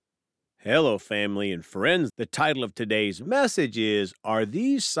Hello, family and friends. The title of today's message is Are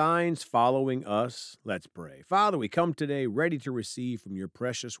These Signs Following Us? Let's pray. Father, we come today ready to receive from your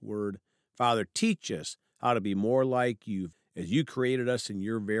precious word. Father, teach us how to be more like you as you created us in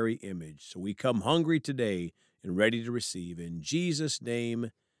your very image. So we come hungry today and ready to receive. In Jesus'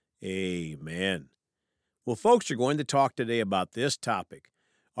 name, amen. Well, folks, you're going to talk today about this topic.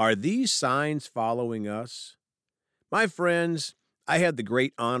 Are these signs following us? My friends, I had the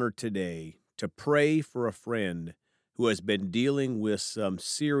great honor today to pray for a friend who has been dealing with some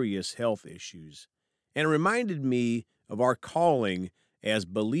serious health issues, and it reminded me of our calling as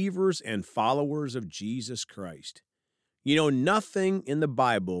believers and followers of Jesus Christ. You know, nothing in the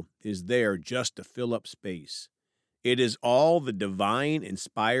Bible is there just to fill up space. It is all the divine,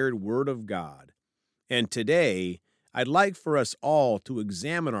 inspired Word of God. And today, I'd like for us all to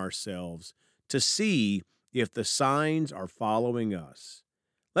examine ourselves to see if the signs are following us.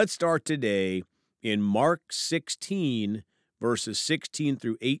 Let's start today in Mark 16, verses 16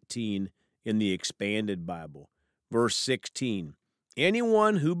 through 18 in the Expanded Bible. Verse 16,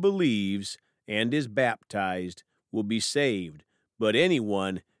 anyone who believes and is baptized will be saved, but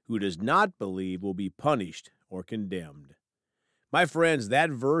anyone who does not believe will be punished or condemned. My friends, that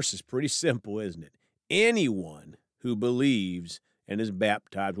verse is pretty simple, isn't it? Anyone who believes and is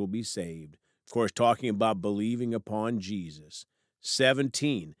baptized will be saved. Of course, talking about believing upon Jesus.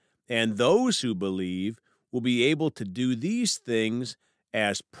 17, and those who believe will be able to do these things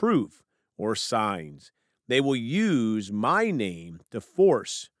as proof or signs. They will use my name to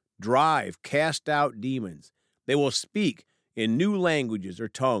force, drive, cast out demons. They will speak in new languages or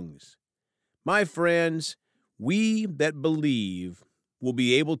tongues. My friends, we that believe will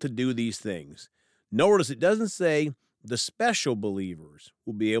be able to do these things. Notice it doesn't say the special believers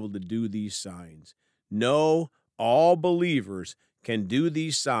will be able to do these signs. No, all believers can do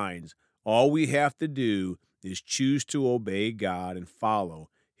these signs. All we have to do is choose to obey God and follow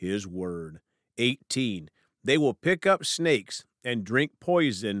His word. 18, they will pick up snakes and drink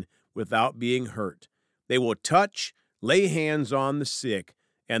poison without being hurt. They will touch, lay hands on the sick,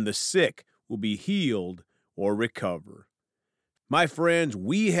 and the sick will be healed or recover. My friends,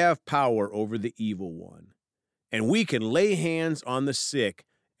 we have power over the evil one, and we can lay hands on the sick,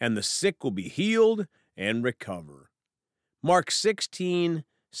 and the sick will be healed and recover. Mark 16,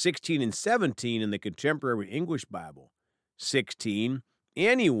 16 and 17 in the Contemporary English Bible. 16,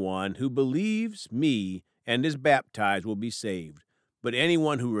 anyone who believes me and is baptized will be saved, but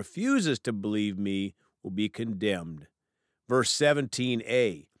anyone who refuses to believe me will be condemned. Verse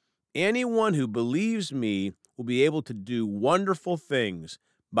 17a, anyone who believes me will be able to do wonderful things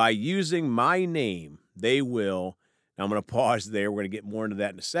by using my name. They will. Now I'm going to pause there. We're going to get more into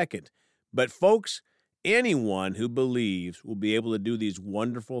that in a second. But folks, anyone who believes will be able to do these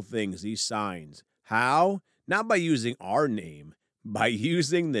wonderful things, these signs. How? Not by using our name, by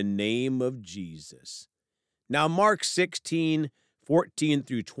using the name of Jesus. Now Mark 16, 14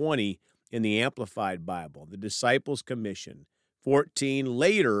 through 20 in the Amplified Bible, the disciples' commission. 14,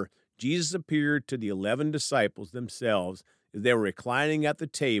 later, Jesus appeared to the 11 disciples themselves as they were reclining at the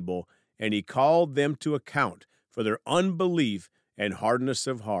table, and he called them to account for their unbelief and hardness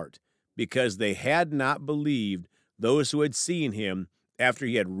of heart, because they had not believed those who had seen him after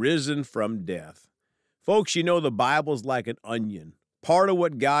he had risen from death. Folks, you know the Bible's like an onion. Part of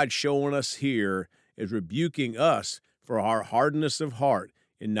what God's showing us here is rebuking us for our hardness of heart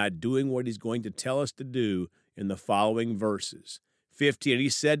in not doing what he's going to tell us to do in the following verses. 15, he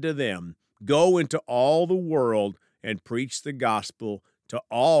said to them, go into all the world and preach the gospel to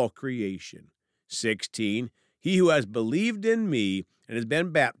all creation. 16, he who has believed in me and has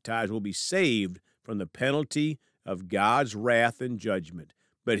been baptized will be saved from the penalty of God's wrath and judgment,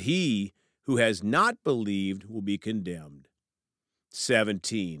 but he who has not believed will be condemned.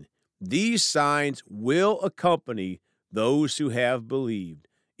 17, these signs will accompany those who have believed.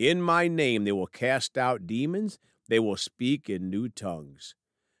 In my name they will cast out demons. They will speak in new tongues.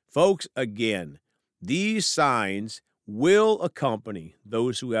 Folks, again, these signs will accompany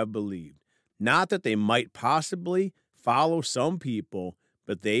those who have believed. Not that they might possibly follow some people,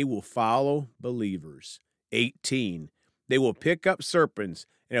 but they will follow believers. 18, they will pick up serpents,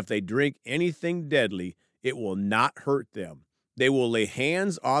 and if they drink anything deadly, it will not hurt them. They will lay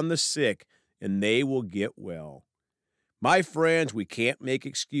hands on the sick, and they will get well. My friends, we can't make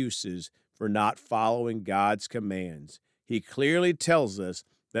excuses for not following God's commands. He clearly tells us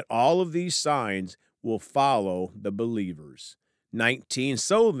that all of these signs will follow the believers. 19,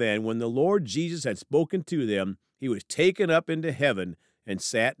 so then, when the Lord Jesus had spoken to them, he was taken up into heaven and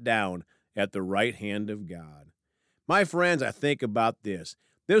sat down at the right hand of God. My friends, I think about this.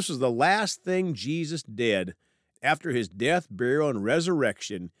 This was the last thing Jesus did. After his death, burial, and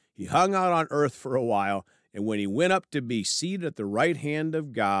resurrection, he hung out on earth for a while, and when he went up to be seated at the right hand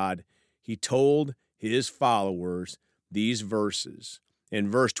of God, he told his followers these verses. In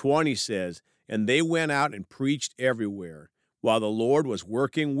verse 20 says, "And they went out and preached everywhere, while the Lord was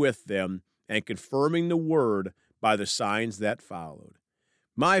working with them and confirming the word by the signs that followed."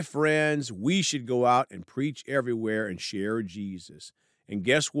 My friends, we should go out and preach everywhere and share Jesus. And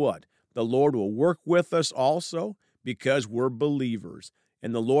guess what? The Lord will work with us also because we're believers,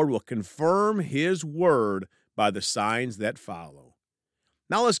 and the Lord will confirm his word by the signs that follow.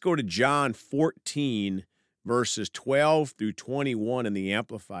 Now let's go to John 14, verses 12 through 21 in the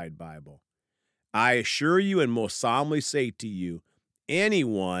Amplified Bible. "I assure you and most solemnly say to you,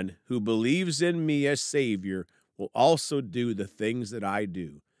 anyone who believes in me as Savior will also do the things that I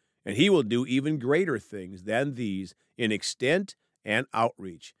do, and he will do even greater things than these in extent and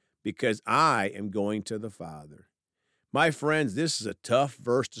outreach, because I am going to the Father." My friends, this is a tough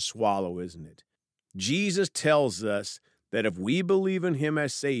verse to swallow, isn't it? Jesus tells us that if we believe in him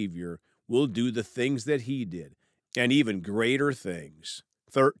as Savior, we'll do the things that he did, and even greater things.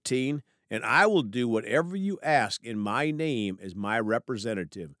 13, "And I will do whatever you ask in my name as my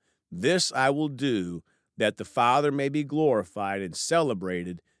representative. This I will do, that the Father may be glorified and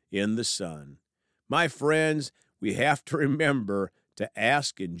celebrated in the Son." My friends, we have to remember to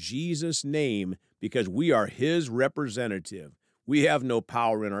ask in Jesus' name because we are his representative. We have no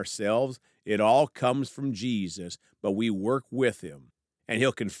power in ourselves. It all comes from Jesus, but we work with him, and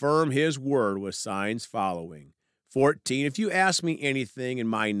he'll confirm his word with signs following. 14, "If you ask me anything in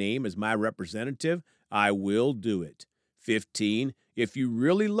my name as my representative, I will do it." 15, "If you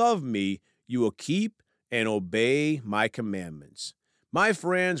really love me, you will keep and obey my commandments." My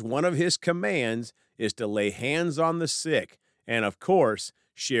friends, one of his commands is to lay hands on the sick and, of course,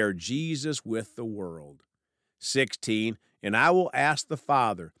 share Jesus with the world. 16, "And I will ask the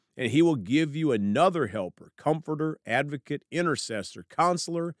Father, and he will give you another helper, comforter, advocate, intercessor,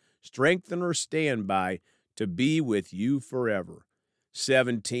 counselor, strengthener, standby, to be with you forever."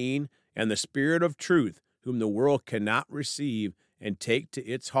 17, "And the Spirit of truth, whom the world cannot receive and take to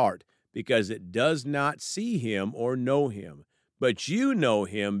its heart, because it does not see him or know him. But you know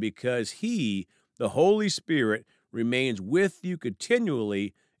him, because he, the Holy Spirit, remains with you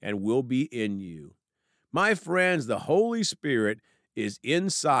continually and will be in you." My friends, the Holy Spirit is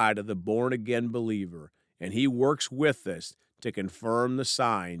inside of the born-again believer, and he works with us to confirm the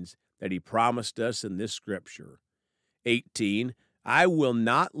signs that he promised us in this scripture. 18, "I will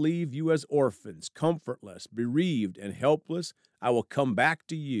not leave you as orphans, comfortless, bereaved, and helpless. I will come back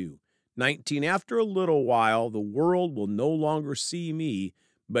to you." 19, "After a little while, the world will no longer see me,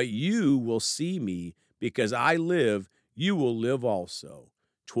 but you will see me. Because I live, you will live also."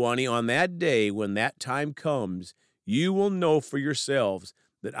 20, "On that day, when that time comes, you will know for yourselves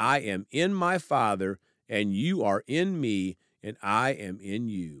that I am in my Father, and you are in me, and I am in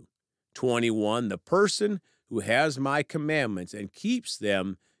you." 21, "The person who has my commandments and keeps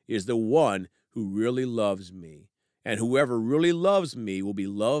them is the one who really loves me. And whoever really loves me will be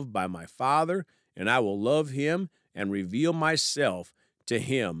loved by my Father, and I will love him and reveal myself to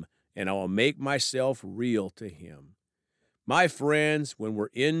him, and I will make myself real to him." My friends, when we're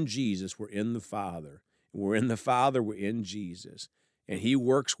in Jesus, we're in the Father. When we're in the Father, we're in Jesus. And he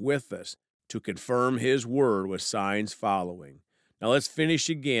works with us to confirm his word with signs following. Now let's finish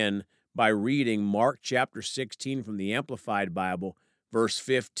again by reading Mark chapter 16 from the Amplified Bible, verse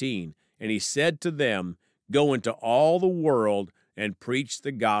 15. "And he said to them, go into all the world and preach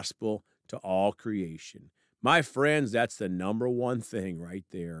the gospel to all creation." My friends, that's the number one thing right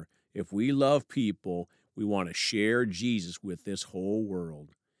there. If we love people, we want to share Jesus with this whole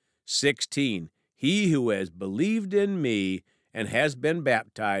world. 16, "He who has believed in me and has been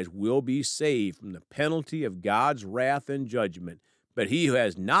baptized will be saved from the penalty of God's wrath and judgment, but he who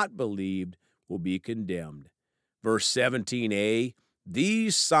has not believed will be condemned." Verse 17a,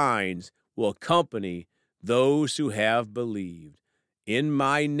 "These signs will accompany those who have believed. In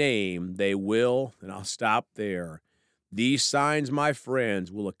my name they will," and I'll stop there. These signs, my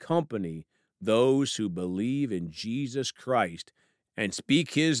friends, will accompany those who believe in Jesus Christ and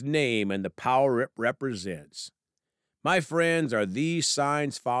speak his name and the power it represents. My friends, are these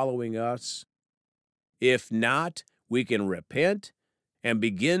signs following us? If not, we can repent and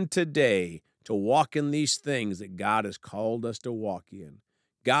begin today to walk in these things that God has called us to walk in.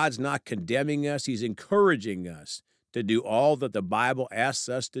 God's not condemning us. He's encouraging us to do all that the Bible asks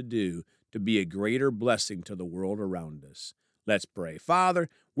us to do to be a greater blessing to the world around us. Let's pray. Father,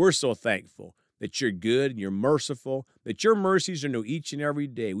 we're so thankful that you're good and you're merciful, that your mercies are new each and every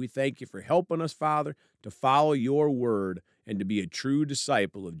day. We thank you for helping us, Father, to follow your word and to be a true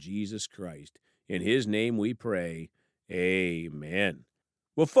disciple of Jesus Christ. In his name we pray. Amen.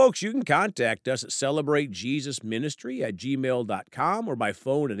 Well, folks, you can contact us at celebratejesusministry@gmail.com or by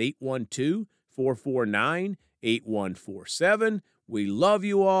phone at 812-449-8147. We love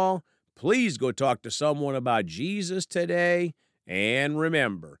you all. Please go talk to someone about Jesus today. And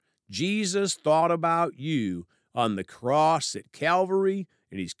remember, Jesus thought about you on the cross at Calvary,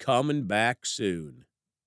 and he's coming back soon.